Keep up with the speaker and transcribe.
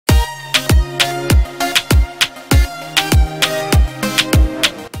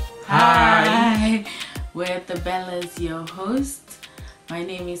where the Bella's your host. My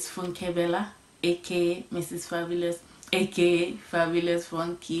name is Funke Bella, aka Mrs. Fabulous, aka Fabulous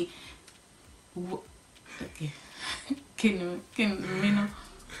Funky. Okay. Can you know?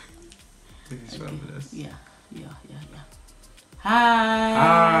 Mrs. Fabulous. Yeah.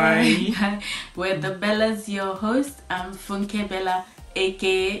 Hi. Hi. Where the Bella's your host. I'm Funke Bella,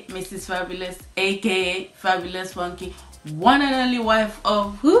 aka Mrs. Fabulous, aka Fabulous Funky, one and only wife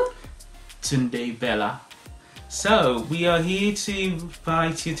of who? Tunde Bella. So we are here to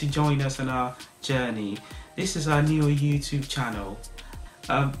invite you to join us on our journey. This is our new YouTube channel.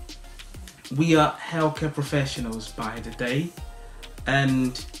 We are healthcare professionals by the day,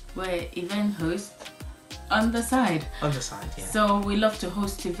 and we're event hosts on the side. On the side, yeah. So we love to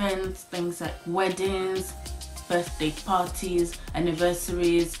host events, things like weddings, birthday parties,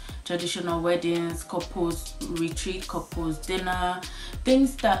 anniversaries, traditional weddings, couples retreat, couples dinner,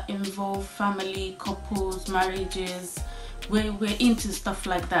 things that involve family, couples, marriages. We're into stuff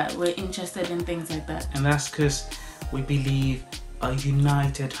like that. We're interested in things like that. And that's because we believe a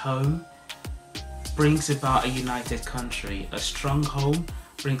united home brings about a united country. A strong home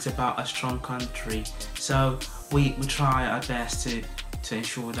brings about a strong country. So we try our best to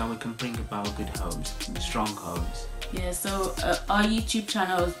ensure that we can bring about good homes, strong homes. Yeah, so our YouTube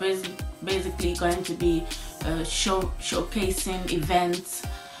channel is basically going to be showcasing events,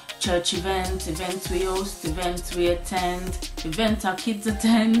 church events we host, events we attend, events our kids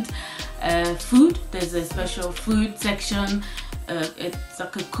attend, food. There's a special food section. It's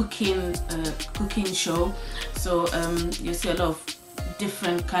like a cooking show. So you see a lot of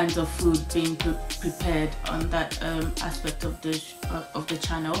different kinds of food being prepared on that aspect of the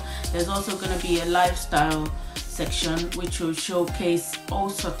channel. There's also going to be a lifestyle section which will showcase all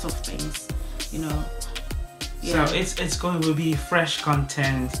sorts of things, you know. Yeah. So it's going to be fresh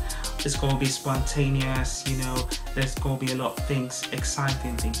content. It's going to be spontaneous, you know. There's going to be a lot of things,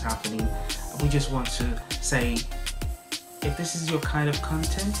 exciting things happening. We just want to say, if this is your kind of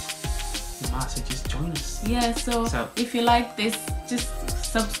content, you might as well just join us. Yeah, so if you like this, just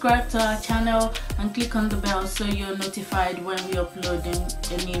subscribe to our channel and click on the bell so you're notified when we upload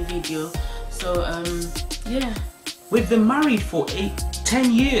a new video. So yeah, we've been married for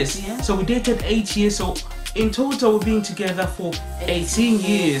 10 years. Yeah. So we dated 8 years, so in total we've been together for 18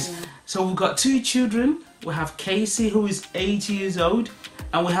 years. Yeah. So we've got 2 children. We have Casey, who is 8 years old,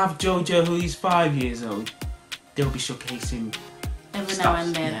 and we have Jojo, who is 5 years old. They'll be showcasing every stuff. Now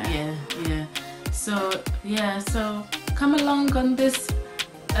and then. Yeah. So come along on this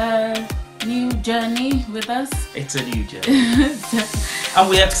new journey with us. It's a new journey. And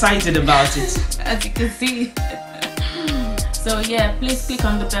we're excited about it. As you can see. So yeah, please click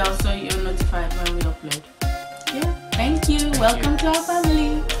on the bell so you're notified when we upload. Yeah, thank you. Welcome to our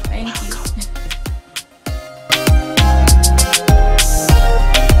family. Thank you.